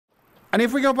And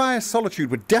if we go by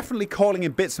Solitude, we're definitely calling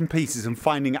in bits and pieces and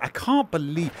finding... I can't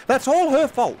believe... That's all her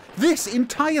fault. This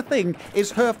entire thing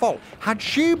is her fault. Had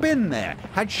she been there,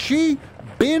 had she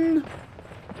been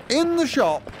in the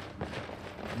shop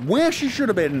where she should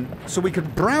have been so we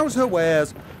could browse her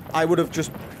wares, I would have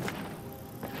just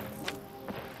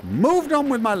moved on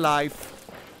with my life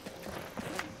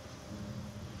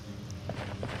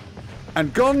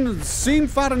and gone and seen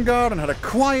Farengard and had a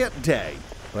quiet day.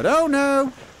 But oh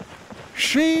no...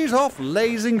 She's off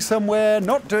lazing somewhere,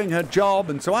 not doing her job,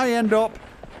 and so I end up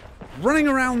running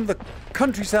around the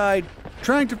countryside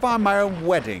trying to find my own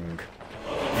wedding.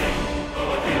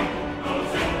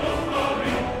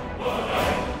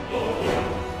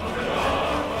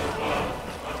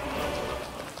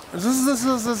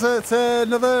 It's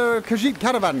another Khajiit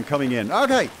caravan coming in.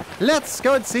 Okay, let's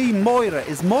go and see Moira.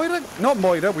 Is Moira? Not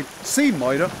Moira, we've seen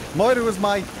Moira. Moira was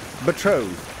my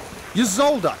betrothed.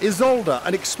 Isolde,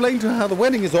 and explain to her how the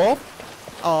wedding is off.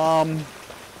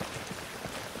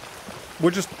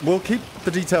 We'll keep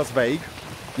the details vague.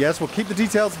 Yes, we'll keep the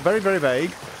details very, very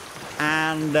vague.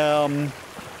 And,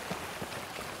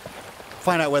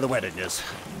 find out where the wedding is.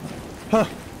 Huh.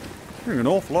 Doing an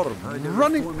awful lot of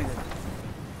running.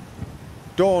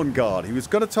 Dawn Guard. He was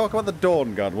going to talk about the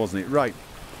Dawn Guard, wasn't he? Right.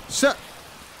 So.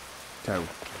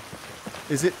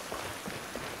 Is it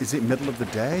middle of the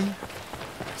day?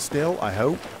 Still, I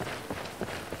hope.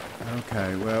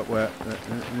 Okay, well,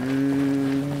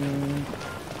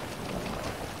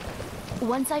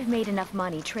 Once I've made enough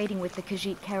money trading with the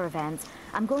Khajiit caravans,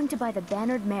 I'm going to buy the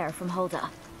bannered mare from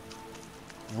Hulda.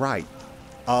 Right.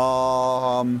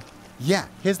 Yeah,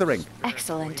 here's the ring.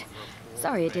 Excellent.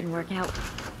 Sorry it didn't work out.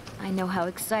 I know how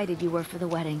excited you were for the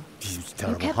wedding.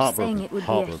 You kept saying it would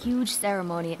be a huge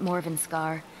ceremony at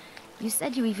Morvenskar. You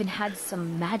said you even had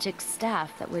some magic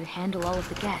staff that would handle all of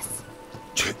the guests.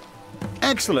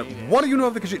 Excellent. What do you know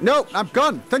of the Khajiit? No, I'm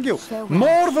gone. Thank you.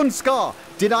 Morvenskar.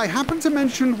 Did I happen to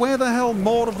mention where the hell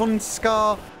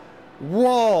Morvenskar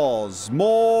was?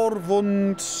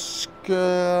 Morvenskar.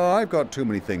 I've got too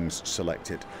many things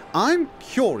selected. I'm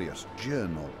curious.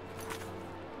 Journal.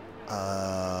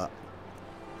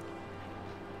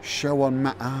 Show on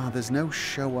map. Ah, there's no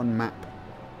show on map.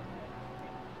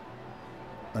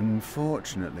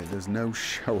 Unfortunately, there's no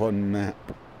show on map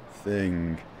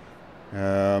thing.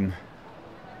 But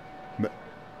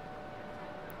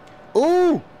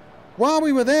oh, while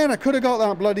we were there, I could have got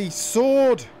that bloody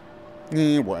sword.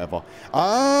 Whatever.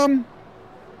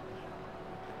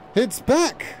 It's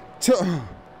back to.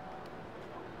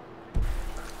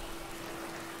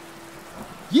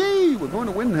 Yay! We're going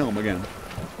to Windhelm again.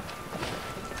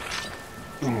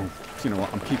 Oh, you know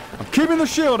what? I'm keeping the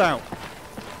shield out.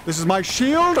 This is my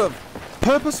shield of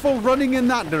purposeful running in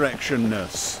that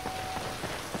direction-ness.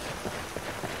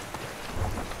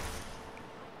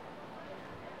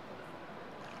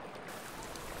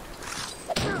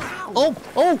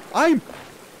 Oh, I'm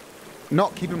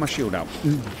not keeping my shield out.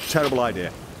 Terrible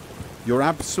idea. You're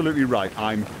absolutely right.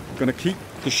 I'm going to keep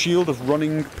the shield of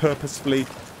running purposefully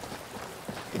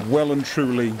well and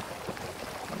truly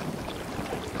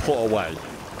put away.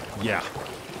 Yeah.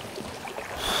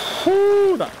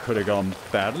 Whew, that could have gone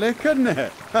badly, couldn't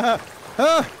it?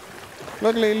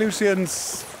 Luckily,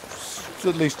 Lucian's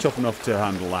at least tough enough to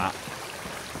handle that.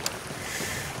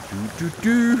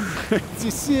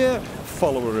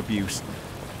 Follower abuse.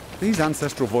 These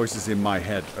ancestral voices in my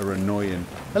head are annoying.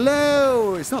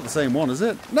 Hello! It's not the same one, is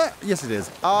it? No, yes it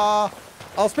is. I'll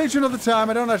speak to you another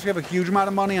time. I don't actually have a huge amount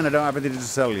of money and I don't have anything to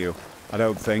sell you. I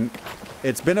don't think.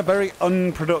 It's been a very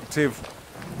unproductive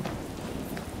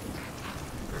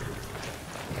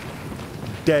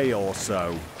day or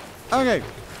so. Okay.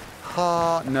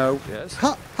 No. Yes?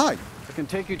 Hi. I can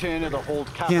take you to any of the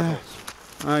old capitals.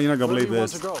 Yeah. You're not going to believe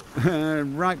this. Where do you want to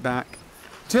go? Right back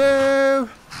to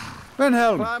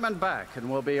Windhelm. Climb and back and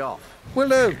we'll be off. Will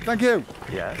do. Thank you.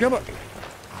 Yeah. Come on.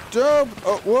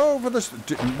 Whoa, for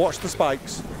the... Watch the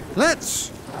spikes.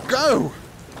 Let's go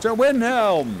to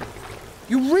Windhelm.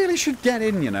 You really should get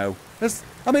in, you know.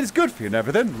 I mean, it's good for you and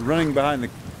everything. Running behind the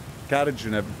carriage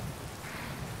and everything.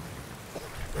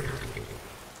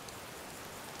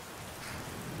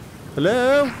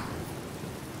 Hello?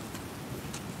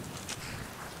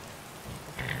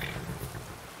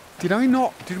 Did we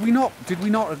not?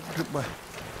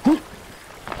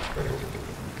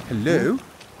 Hello?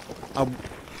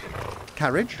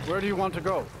 Carriage? Where do you want to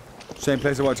go? Same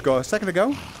place I wanted to go a second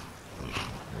ago.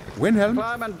 Windhelm?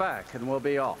 Climb and back and we'll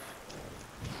be off.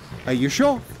 Are you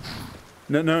sure?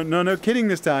 No kidding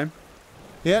this time.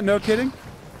 Yeah, no kidding.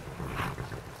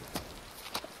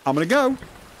 I'm gonna go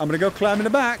climbing the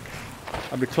back.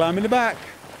 I'm gonna climb in the back.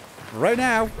 Right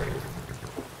now.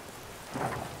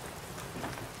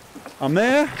 I'm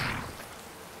there.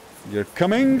 You're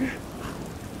coming.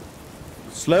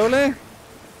 Slowly.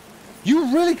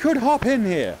 You really could hop in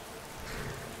here.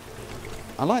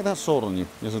 I like that sword on you.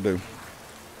 Yes, I do.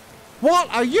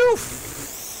 What are you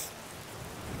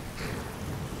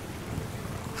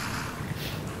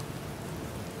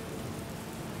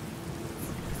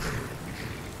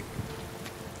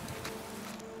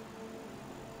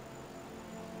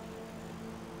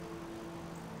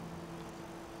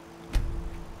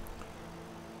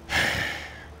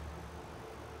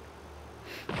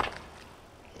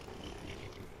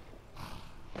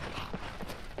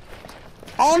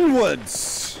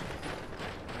Onwards!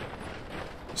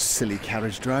 Silly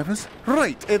carriage drivers.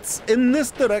 Right, it's in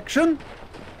this direction.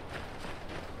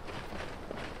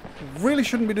 Really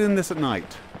shouldn't be doing this at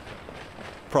night.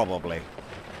 Probably.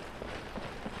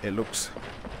 It looks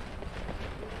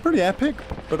pretty epic,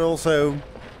 but also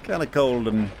kind of cold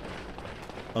and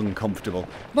uncomfortable.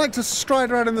 I'd like to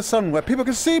stride around in the sun where people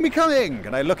can see me coming,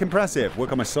 and I look impressive.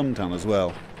 Work on my suntan as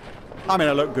well. I mean,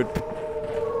 I look good.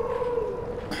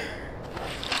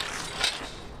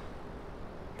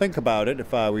 Think about it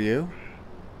if I were you.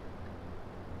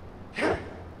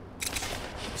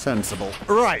 Sensible.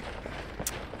 Right.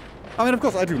 I mean, of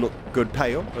course, I do look good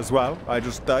pale as well. I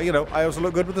just, you know, I also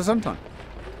look good with the suntan.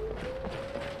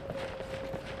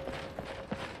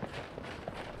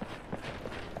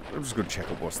 I'm just going to check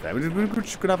up what's there. We're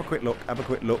just going to have a quick look. Have a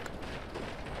quick look.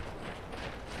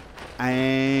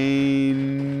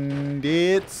 And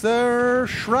it's a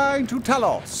shrine to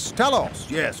Talos. Talos,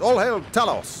 yes. All hail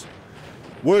Talos.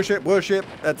 Worship, worship,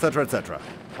 etc., etc.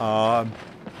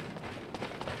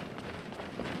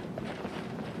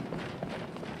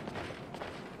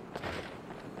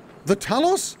 The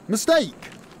Talos? Mistake.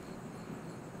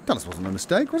 Talos wasn't a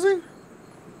mistake, was he?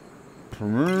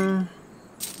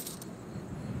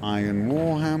 Iron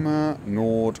Warhammer,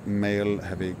 Nord, Male,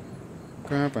 Heavy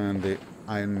Grab, and the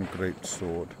Iron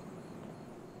Greatsword.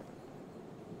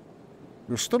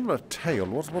 You're still on a tail.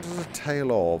 What is a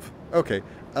tail of? Okay.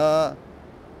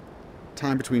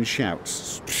 Time between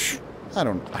shouts. I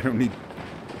don't need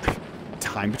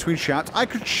time between shouts. I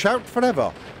could shout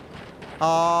forever.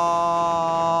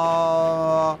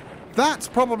 That's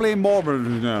probably more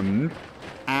and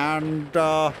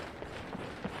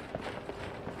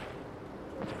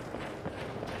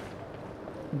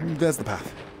there's the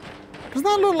path. Does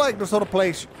that look like the sort of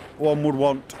place one would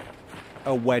want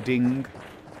a wedding?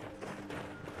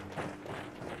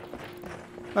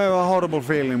 I have a horrible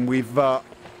feeling we've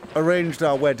arranged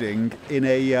our wedding in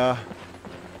a,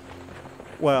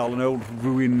 well, an old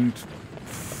ruined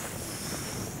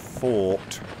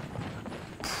fort.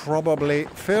 Probably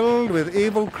filled with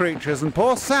evil creatures, and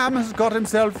poor Sam has got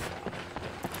himself,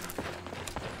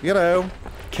 you know,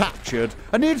 captured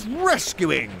and needs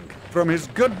rescuing from his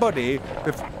good buddy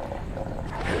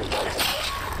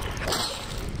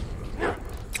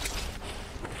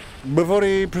before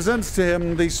he presents to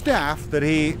him the staff that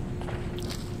he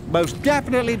most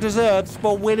definitely deserves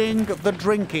for winning the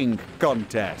drinking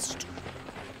contest.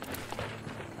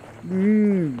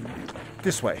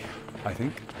 This way, I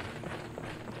think.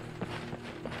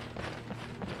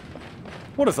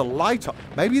 What is a light up?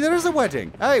 Maybe there is a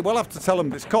wedding. Hey, we'll have to tell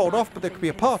them it's called off, but there could be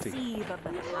a party.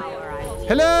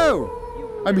 Hello!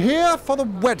 I'm here for the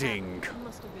wedding.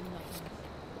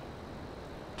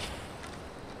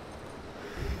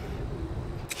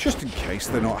 Just in case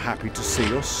they're not happy to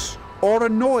see us, or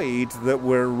annoyed that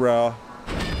we're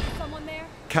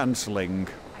cancelling,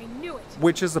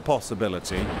 which is a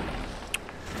possibility.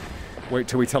 Wait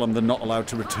till we tell them they're not allowed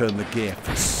to return the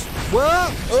gifts.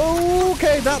 Well,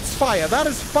 okay, that's fire. That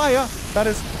is fire. That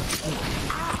is...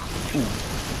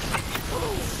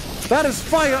 That is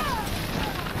fire.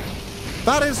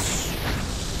 That is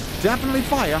definitely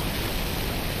fire.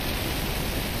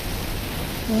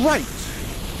 Right.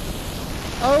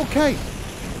 Okay.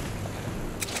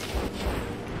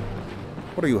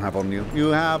 What do you have on you? You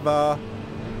have,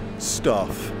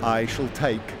 stuff. I shall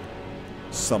take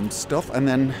some stuff, and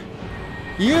then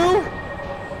you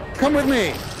come with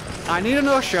me. I need an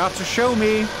usher to show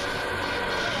me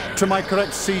to my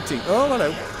correct seating. Oh,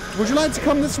 hello. Would you like to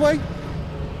come this way?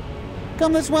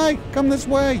 Come this way. Come this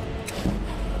way.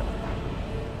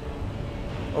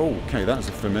 Okay, that's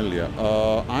a familiar.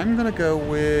 I'm gonna go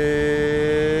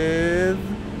with...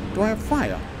 Do I have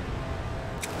fire?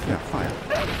 Yeah, fire.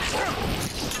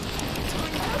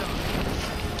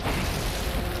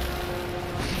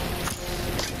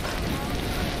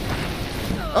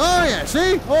 Oh yeah,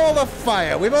 see? All the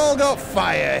fire. We've all got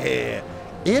fire here.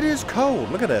 It is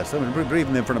cold. Look at this. I'm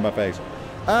breathing in front of my face.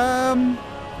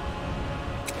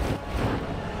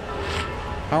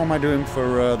 How am I doing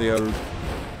for the old...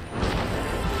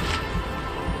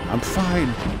 I'm fine.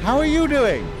 How are you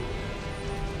doing?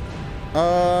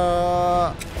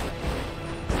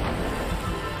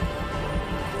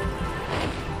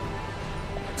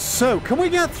 So, can we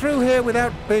get through here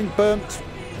without being burnt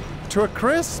to a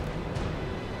crisp?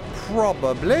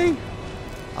 Probably.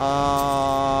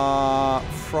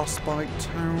 Frostbite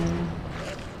Town.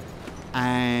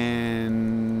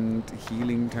 And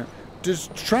Healing Town.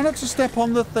 Just try not to step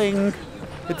on the thing.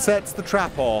 It sets the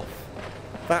trap off.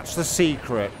 That's the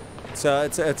secret.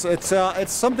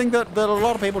 It's something that a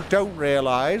lot of people don't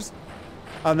realise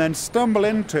and then stumble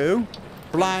into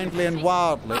blindly and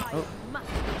wildly. Oh.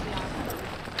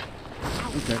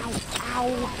 Okay.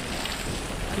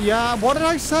 Yeah, what did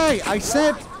I say? I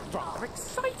said... Rather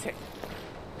exciting.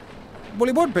 Well,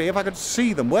 it would be if I could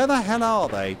see them. Where the hell are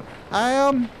they?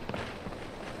 I'll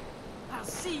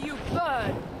see you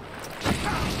burn.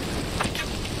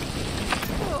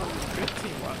 Good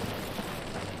teamwork.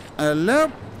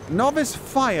 Hello? Novice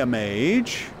Fire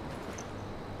Mage.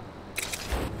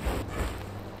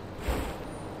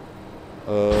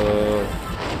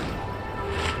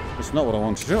 That's not what I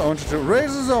want to do. I wanted to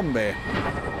raise a zombie.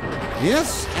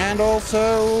 Yes, and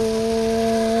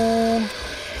also...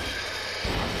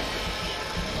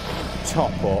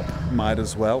 top up. Might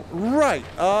as well. Right,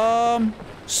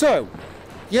 so...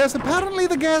 yes, apparently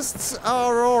the guests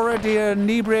are already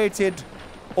inebriated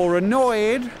or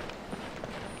annoyed.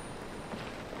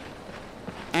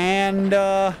 And,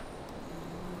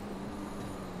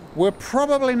 we're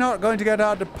probably not going to get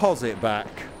our deposit back.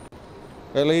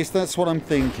 At least that's what I'm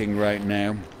thinking right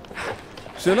now.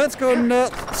 So let's go and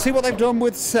see what they've done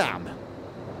with Sam.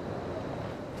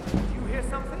 You hear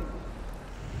something?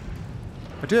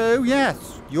 I do,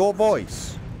 yes. Your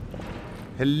voice.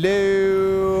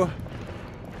 Hello.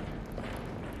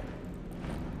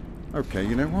 Okay,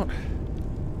 you know what?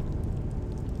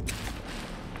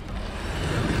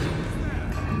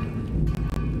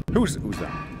 Who's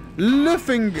that?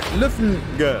 Luffinger. Nothing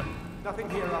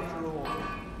here after all.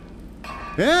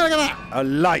 Yeah, look at that. A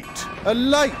light. A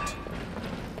light.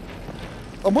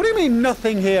 And what do you mean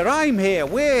nothing here? I'm here.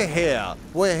 We're here.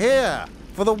 We're here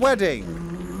for the wedding.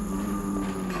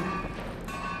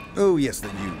 Oh, yes,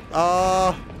 that you.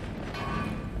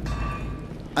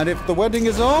 And if the wedding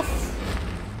is off,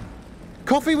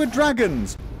 coffee with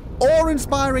dragons.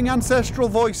 Awe-inspiring ancestral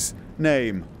voice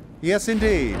name. Yes,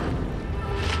 indeed.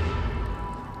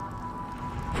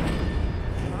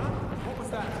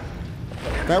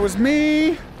 That was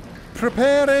me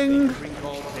preparing.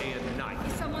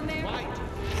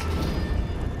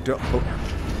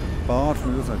 Bard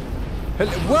from the other side.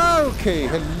 Hello. Whoa, okay,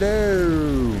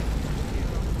 hello.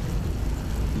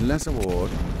 Less award.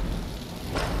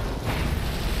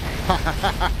 Ha ha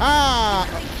ha ha ha!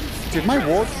 Did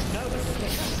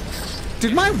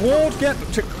my ward get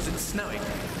to... Because it's snowing.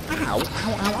 Ow, ow,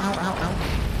 ow, ow, ow, ow.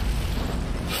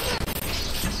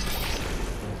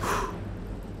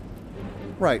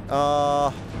 Right,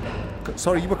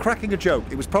 sorry, you were cracking a joke.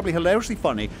 It was probably hilariously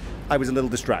funny. I was a little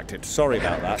distracted. Sorry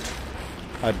about that.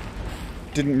 I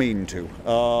didn't mean to.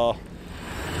 No,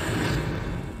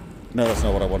 that's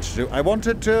not what I wanted to do. I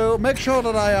wanted to make sure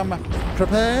that I am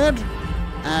prepared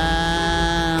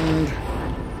and...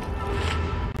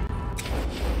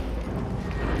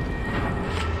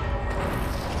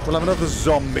 we'll have another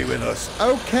zombie with us.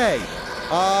 Okay.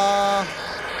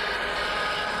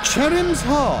 Cherim's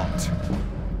Heart.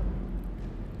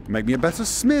 Make me a better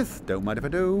smith. Don't mind if I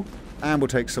do. And we'll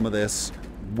take some of this.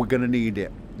 We're gonna need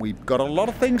it. We've got a lot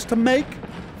of things to make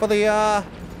for the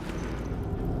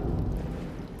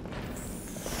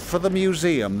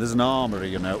museum. There's an armory,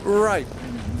 you know. Right.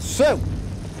 So,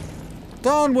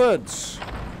 downwards.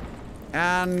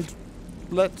 And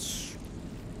let's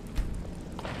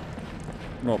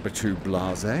not be too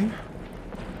blasé.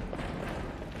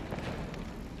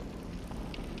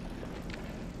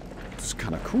 It's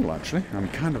kind of cool, actually. I'm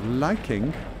kind of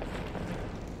liking.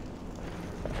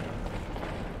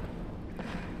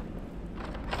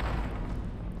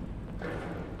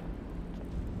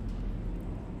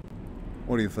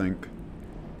 What do you think?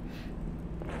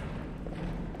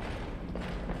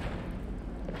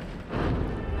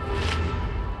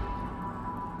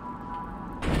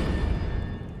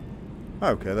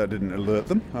 Okay, that didn't alert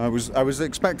them. I was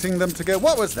expecting them to go,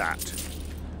 what was that?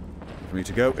 For me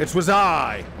to go, it was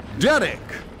I, Derek!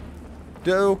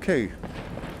 Okay.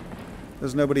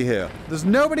 There's nobody here. There's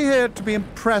nobody here to be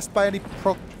impressed by any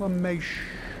proclamation.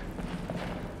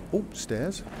 Oh,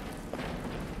 stairs.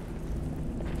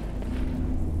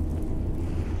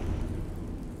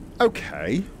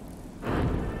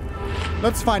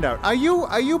 Let's find out. Are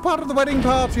you part of the wedding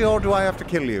party, or do I have to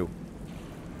kill you?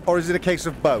 Or is it a case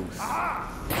of both?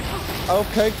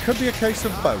 Okay, could be a case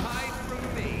of both.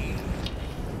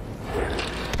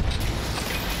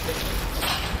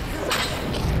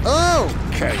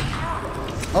 Okay.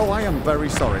 Oh, I am very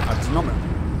sorry. I did not.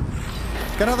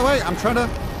 Get out of the way. I'm trying to.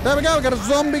 There we go. We got a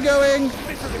zombie going.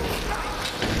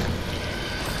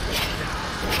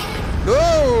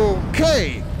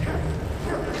 Okay.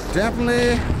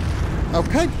 Definitely.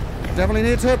 Okay. Definitely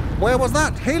need to. Where was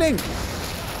that? Healing.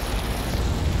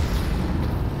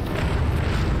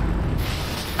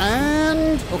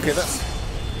 And okay, that's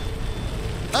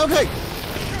okay.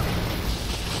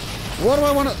 What do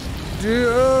I want to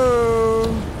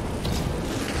do?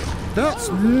 That's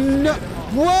no.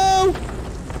 Whoa!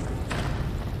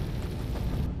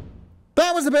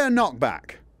 That was a bit of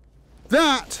knockback.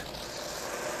 That.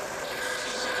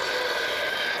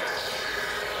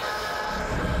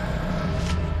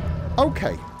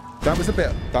 Okay, that was a bit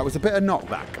of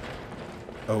knockback.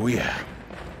 Oh yeah.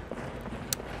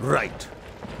 Right.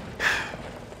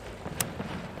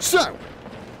 So.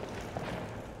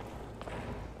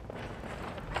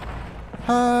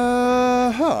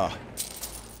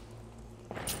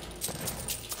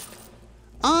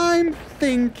 I'm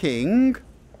thinking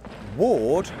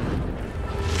Ward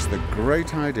is the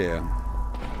great idea.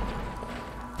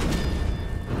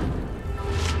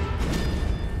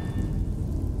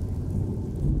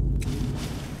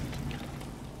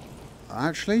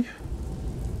 Actually,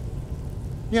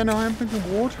 yeah, no, I'm thinking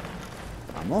Ward.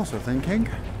 I'm also thinking.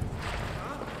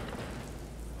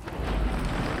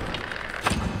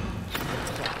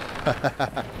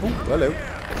 Oh, hello.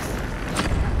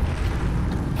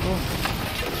 Oh.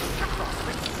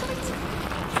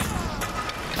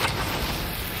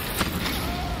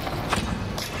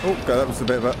 Oh, God, that was a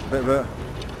bit of a.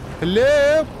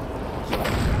 Hello.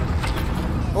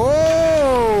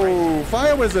 Oh,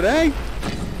 fire wizard, eh?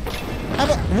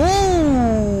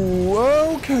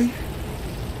 Whoa. Okay.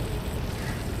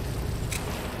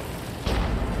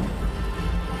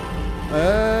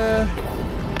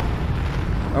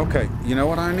 Okay, you know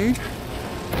what I need?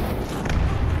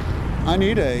 I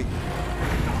need a...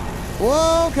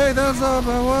 Whoa, okay, there's a...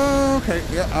 Whoa, okay,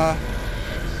 yeah,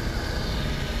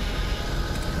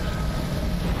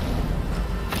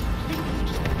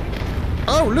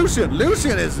 Oh, Lucian!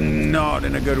 Lucian is not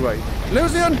in a good way.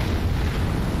 Lucian!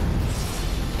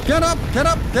 Get up! Get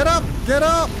up! Get up! Get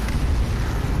up!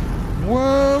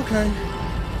 Whoa, okay.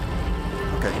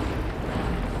 Okay.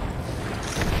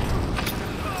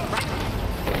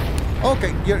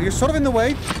 Okay, you're sort of in the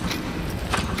way.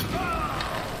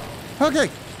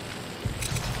 Okay.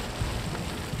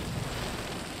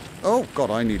 Oh,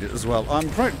 God, I need it as well.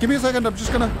 Give me a second, I'm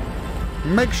just gonna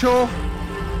make sure.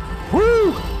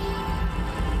 Woo!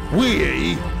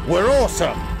 We were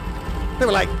awesome. There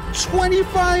were like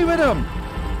 25 of them.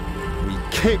 We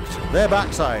kicked their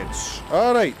backsides.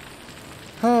 All right.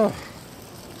 Oh.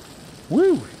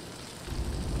 Woo.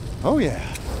 Oh, yeah.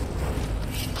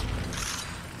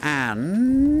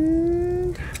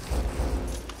 And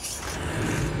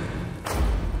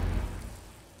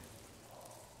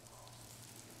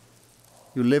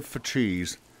you live for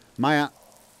cheese.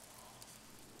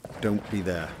 Don't be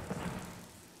there.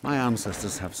 My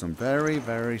ancestors have some very,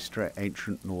 very straight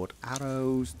ancient Nord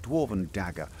arrows, dwarven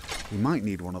dagger. We might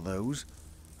need one of those.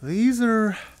 These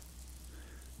are...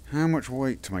 How much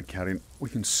weight am I carrying?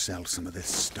 We can sell some of this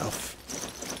stuff.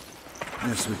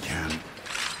 Yes, we can.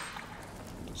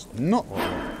 Not.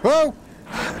 Whoa!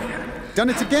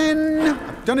 Done it again!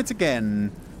 I've done it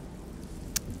again.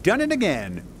 Done it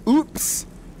again. Oops!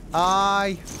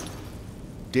 I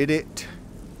did it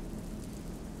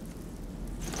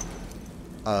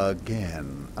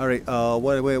again. Alright,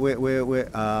 wait.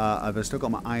 Have I still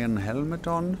got my iron helmet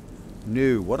on?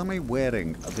 No. What am I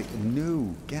wearing?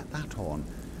 No, get that on.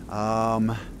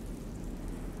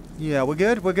 Yeah, we're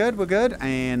good.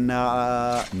 And,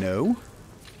 no.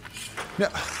 No.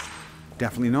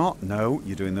 Definitely not. No,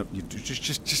 you're doing the... You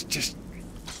just...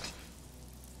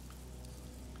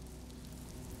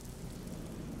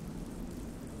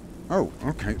 Oh,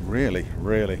 okay. Really.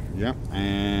 Yeah.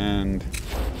 And...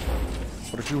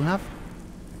 What did you have?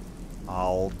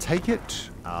 I'll take it.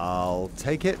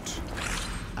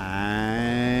 And...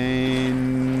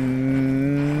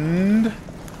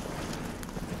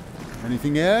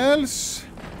 Anything else?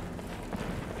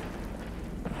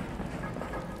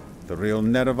 The Real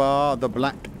Nerevar, the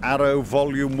Black Arrow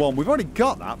Volume 1. We've already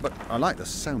got that, but I like the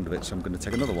sound of it, so I'm going to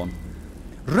take another one.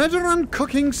 Redoran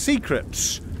Cooking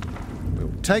Secrets.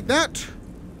 We'll take that.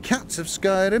 Cats of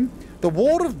Skyrim. The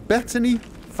War of Bethany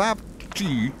Fab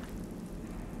G.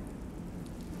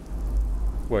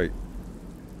 Wait.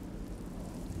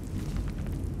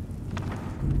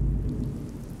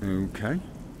 Okay.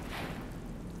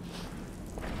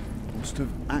 Must have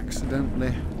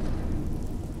accidentally...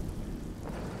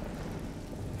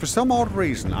 For some odd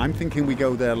reason, I'm thinking we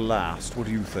go there last. What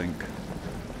do you think?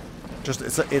 Just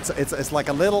it's like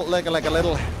a little like a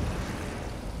little.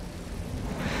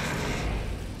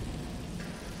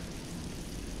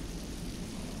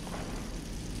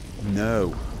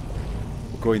 No,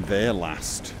 we're going there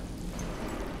last.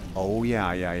 Oh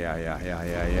yeah.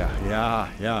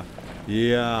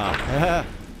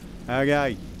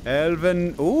 Okay,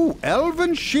 Elven. Ooh,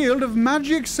 Elven Shield of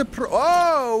Magic Surprise.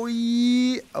 Oh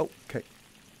yeah. Okay.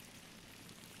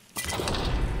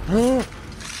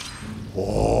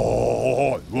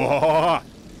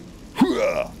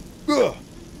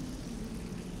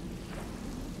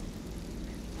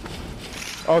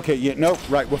 Okay, yeah, no,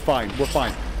 right, we're fine, we're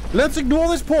fine. Let's ignore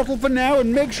this portal for now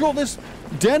and make sure this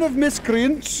den of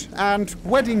miscreants and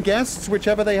wedding guests,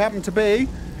 whichever they happen to be,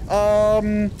 are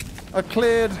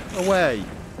cleared away.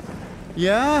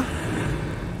 Yeah?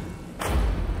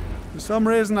 For some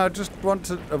reason, I just want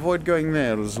to avoid going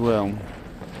there as well.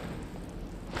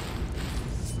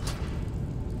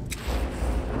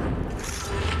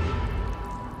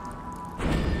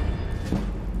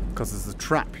 Because there's a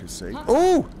trap, you see.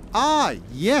 Oh! Ah,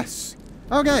 yes!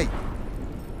 Okay.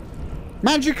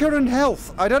 Magicka and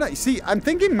health. I don't know. See, I'm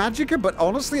thinking Magicka, but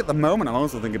honestly, at the moment, I'm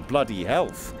also thinking bloody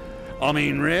health. I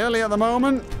mean, really, at the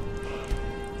moment?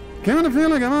 Kind of feel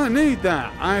like I might need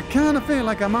that. I kind of feel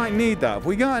like I might need that. Have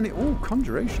we got any... Oh,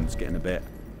 Conjuration's getting a bit...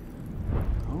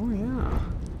 Oh, yeah.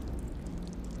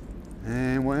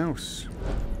 And what else?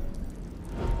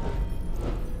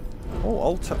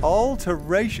 Oh,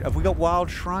 alteration. Have we got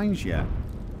wild shrines yet?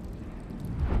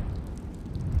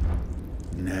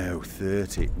 No,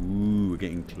 30. Ooh, we're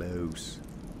getting close.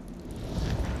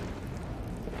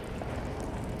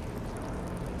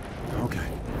 Okay.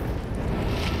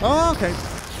 Oh, okay.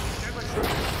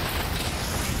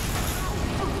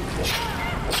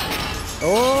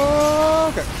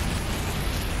 Oh, okay.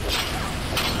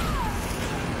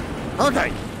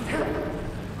 Okay.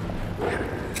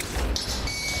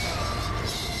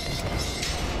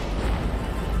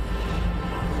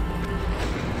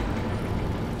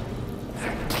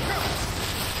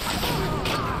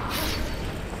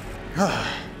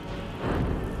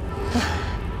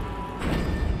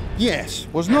 Yes,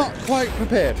 was not quite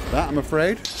prepared for that, I'm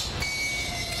afraid.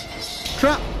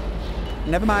 Trap!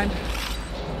 Never mind.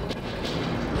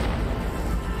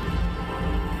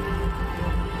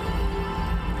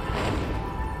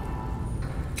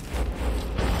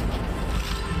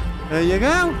 There you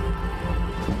go.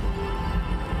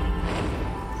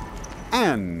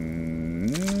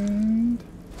 And...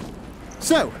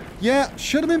 So, yeah,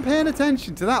 should have been paying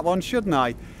attention to that one, shouldn't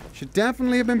I? Should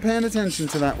definitely have been paying attention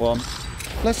to that one.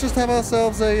 Let's just have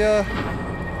ourselves a,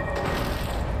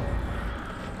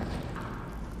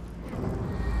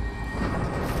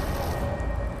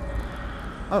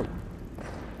 Oh.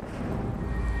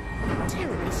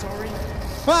 Terribly sorry.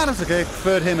 Well, that's okay.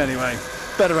 Preferred him anyway.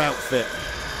 Better outfit.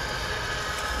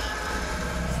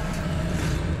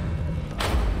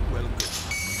 Well, good.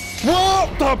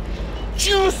 What the...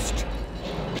 Just...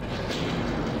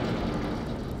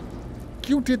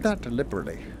 You did that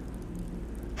deliberately.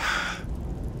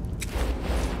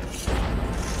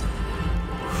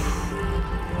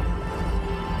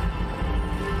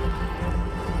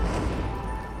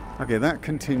 Okay, that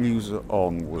continues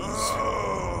onwards.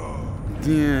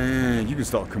 Yeah, you can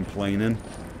start complaining.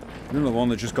 You're the one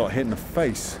that just got hit in the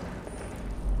face.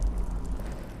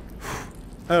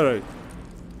 Alright.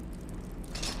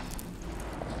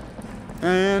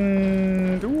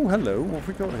 And... oh, hello. What have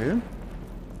we got here?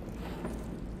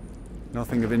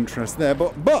 Nothing of interest there,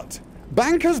 but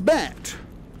Banker's Bet.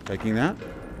 Taking that.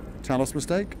 Talos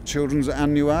mistake. Children's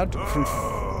Annuad.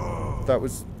 That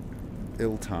was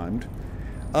ill-timed.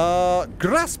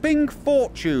 Grasping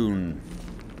Fortune.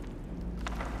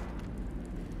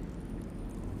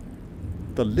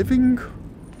 The Living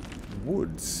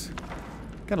Woods.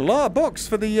 Getting a lot of books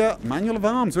for the Manual of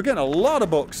Arms. We're getting a lot of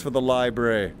books for the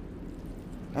library.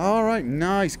 Alright,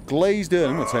 nice. Glazed in.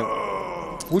 I'm gonna say,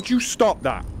 would you stop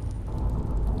that?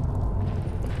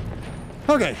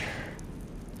 Okay.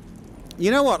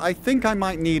 You know what? I think I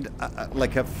might need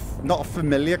like a not a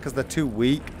familiar because they're too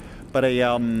weak, but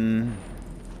a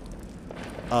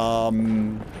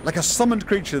like a summoned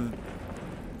creature,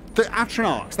 the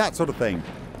Atronachs, that sort of thing.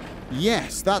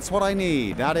 Yes, that's what I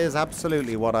need. That is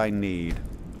absolutely what I need.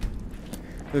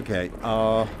 Okay.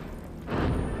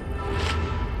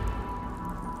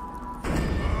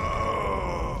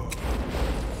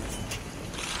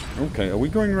 Okay, are we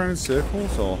going around in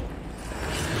circles, or...?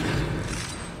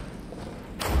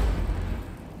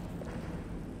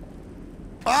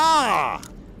 Ah!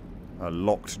 A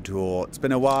locked door. It's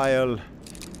been a while. I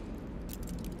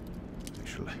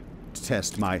shall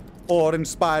test my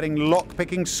awe-inspiring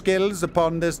lock-picking skills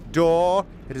upon this door.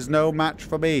 It is no match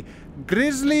for me.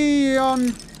 Grizzly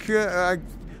on...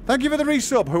 thank you for the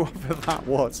resub, whoever that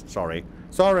was. Sorry.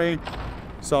 Sorry.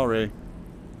 Sorry.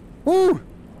 Ooh!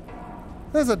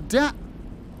 There's a Go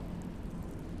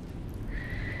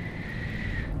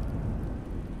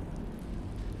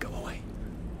away.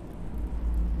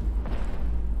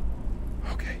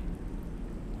 Okay.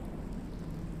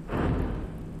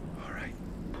 Alright.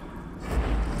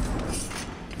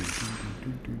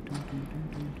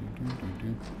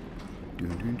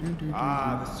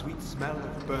 Ah, the sweet smell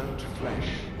of burnt flesh.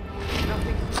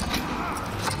 Nothing.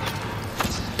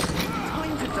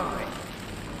 Time to die.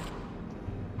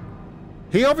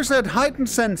 He obviously had heightened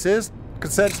senses,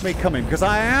 could sense me coming, because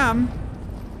I am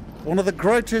one of the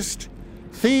greatest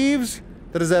thieves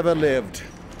that has ever lived.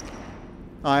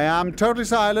 I am totally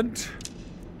silent.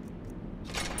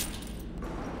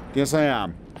 Yes, I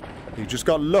am. He just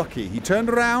got lucky. He turned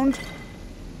around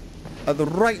at the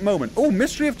right moment. Oh,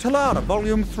 Mystery of Talara,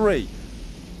 Volume 3.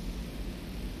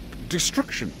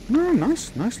 Destruction. Oh,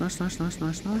 nice, nice, nice, nice, nice,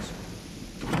 nice, nice.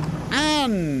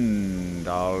 And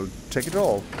I'll take it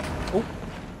all. Oh.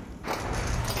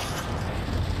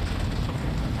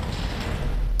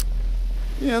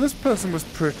 Yeah, this person was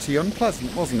pretty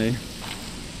unpleasant, wasn't he?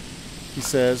 He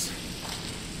says.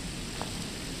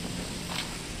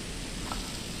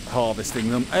 Harvesting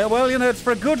them. Well, you know, it's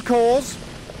for a good cause.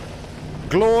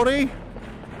 Glory.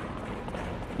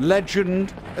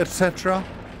 Legend, etc.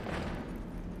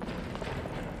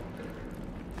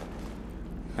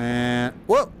 And...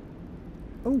 whoa!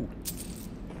 Oh.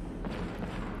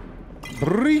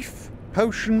 Brief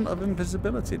potion of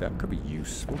invisibility. That could be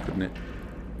useful, couldn't it?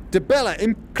 Debella,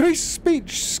 increase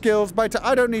speech skills by...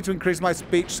 I don't need to increase my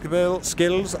speech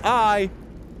skills. I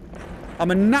am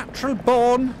a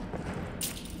natural-born,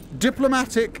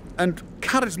 diplomatic, and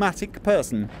charismatic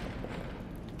person.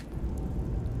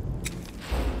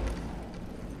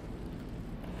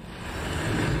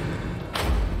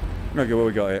 Okay, what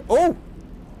we got here? Oh!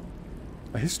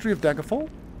 A history of Daggerfall?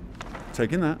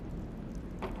 Taking that.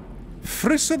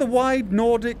 Frissa the Wide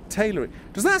Nordic Tailoring.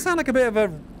 Does that sound like a bit of a...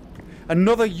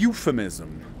 another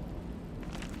euphemism?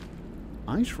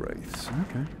 Ice Wraiths,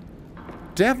 okay.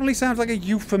 Definitely sounds like a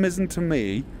euphemism to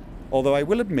me. Although I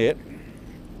will admit,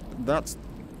 that's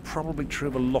probably true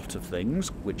of a lot of things,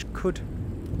 which could...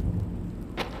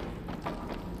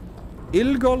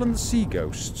 Ilgol and the Sea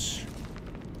Ghosts.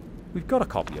 We've got a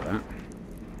copy of that.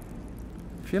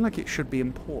 I feel like it should be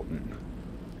important.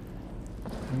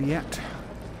 And yet...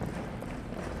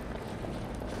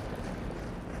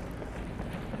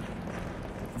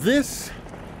 this...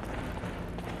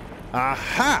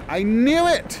 aha! I knew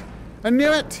it! I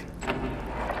knew it!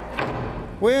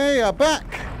 We are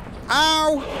back!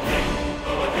 Ow!